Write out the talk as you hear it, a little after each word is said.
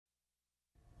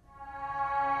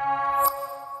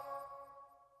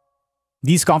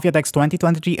This Computex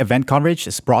 2023 event coverage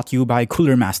is brought to you by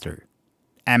Cooler Master,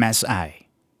 MSI,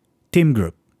 Team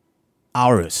Group,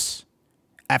 Aorus,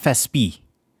 FSP,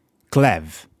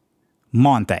 KLEVV,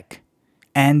 Montec,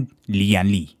 and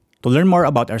Lian Li. To learn more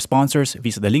about our sponsors,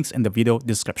 visit the links in the video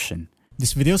description.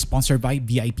 This video is sponsored by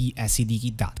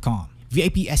VIPSCDKey.com.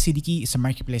 VIPSCDKey is a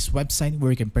marketplace website where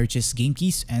you can purchase game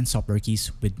keys and software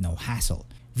keys with no hassle.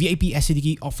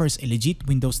 VIPSCDKey offers a legit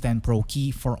Windows 10 Pro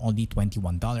key for only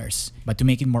 $21. But to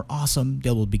make it more awesome, they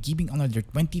will be giving another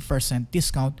 20%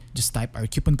 discount. Just type our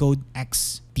coupon code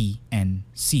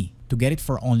XTNC to get it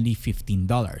for only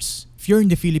 $15. If you're in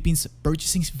the Philippines,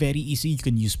 purchasing is very easy. You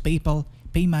can use PayPal,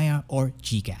 PayMaya, or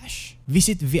GCash.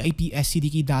 Visit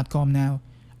VIPSCDKey.com now.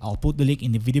 I'll put the link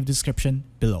in the video description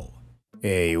below.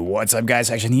 Hey, what's up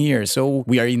guys, Action here. So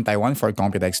we are in Taiwan for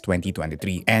Computex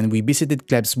 2023 and we visited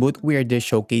KLEVV's booth where they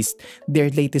showcased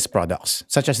their latest products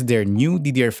such as their new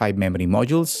DDR5 memory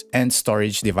modules and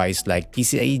storage device like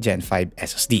PCIe Gen 5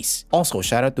 SSDs. Also,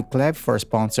 shout out to KLEVV for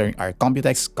sponsoring our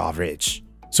Computex coverage.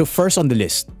 So first on the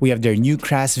list, we have their new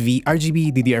KLEVV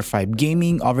RGB DDR5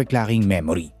 gaming overclocking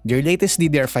memory. Their latest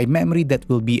DDR5 memory that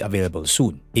will be available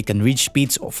soon. It can reach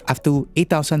speeds of up to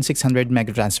 8,600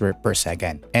 megatransfer per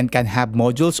second and can have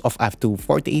modules of up to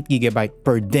 48 GB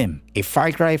per DIMM, a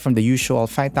far cry from the usual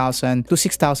 5,000 to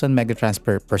 6,000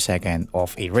 megatransfer per second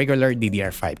of a regular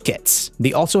DDR5 kits.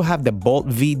 They also have the Bolt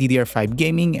V DDR5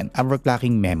 gaming and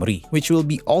overclocking memory, which will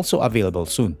be also available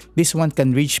soon. This one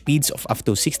can reach speeds of up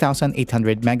to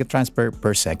 6,800 megatransfer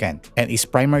per second and is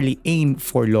primarily aimed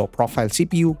for low-profile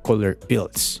CPU cooler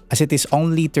builds, as it is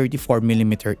only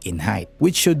 34mm in height,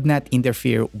 which should not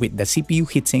interfere with the CPU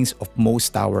heatsinks of most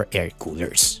tower air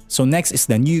coolers. So next is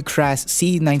the new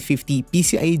KLEVV C950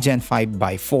 PCIe Gen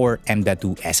 5x4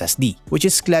 M.2 SSD, which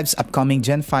is KLEVV's upcoming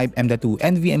Gen 5 M.2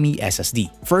 NVMe SSD,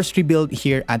 first rebuild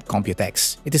here at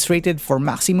Computex. It is rated for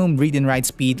maximum read and write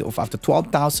speed of up to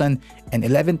 12,000 and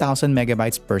 11,000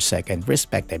 megabytes per second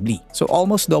respectively, so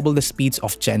almost double the speeds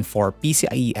of Gen 4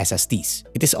 PCIe SSDs.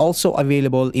 It is also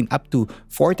available in up to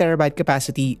 4TB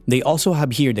capacity. They also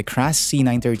have here the KLEVV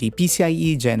C930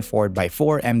 PCIe Gen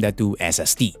 4x4 M.2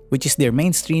 SSD, which is their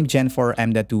mainstream Gen 4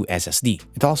 M.2 SSD.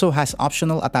 It also has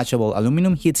optional attachable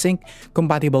aluminum heatsink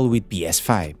compatible with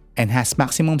PS5 and has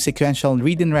maximum sequential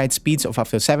read and write speeds of up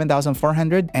to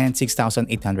 7,400 and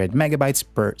 6,800 megabytes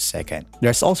per second.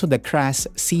 There's also the KLEVV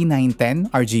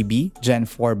C910 RGB Gen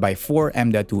 4x4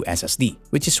 M.2 SSD,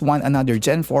 which is another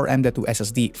Gen 4 M.2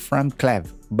 SSD from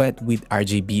KLEVV, but with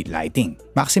RGB lighting.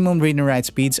 Maximum read and write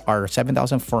speeds are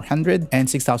 7,400 and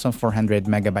 6,400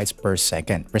 megabytes per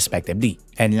second, respectively.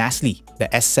 And lastly, the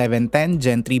S710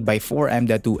 Gen 3x4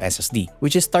 M.2 SSD,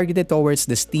 which is targeted towards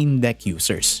the Steam Deck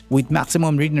users, with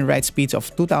maximum read and write speeds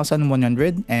of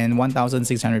 2,100 and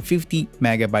 1,650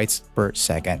 megabytes per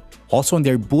second. Also on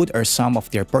their booth are some of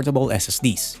their portable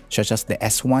SSDs, such as the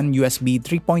S1 USB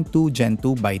 3.2 Gen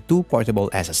 2x2 portable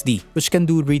SSD, which can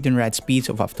do read and write speeds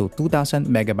of up to 2,000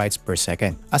 megabytes per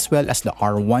second, as well as the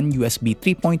R1 USB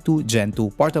 3.2 Gen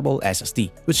 2 portable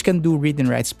SSD, which can do read and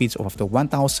write speeds of up to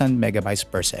 1,000 megabytes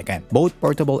per second. Both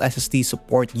portable SSDs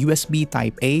support USB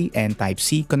Type-A and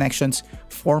Type-C connections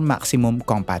for maximum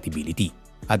compatibility.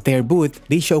 At their booth,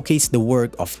 they showcase the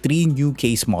work of 3 new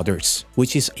case modders,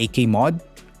 which is AK Mod,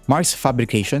 Mars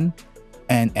Fabrication,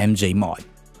 and MJ Mod,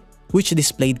 which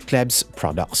displayed KLEVV's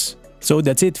products. So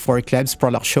that's it for KLEVV's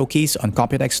product showcase on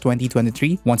Computex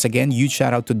 2023. Once again, huge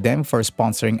shout out to them for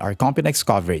sponsoring our Computex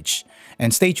coverage.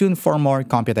 And stay tuned for more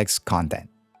Computex content.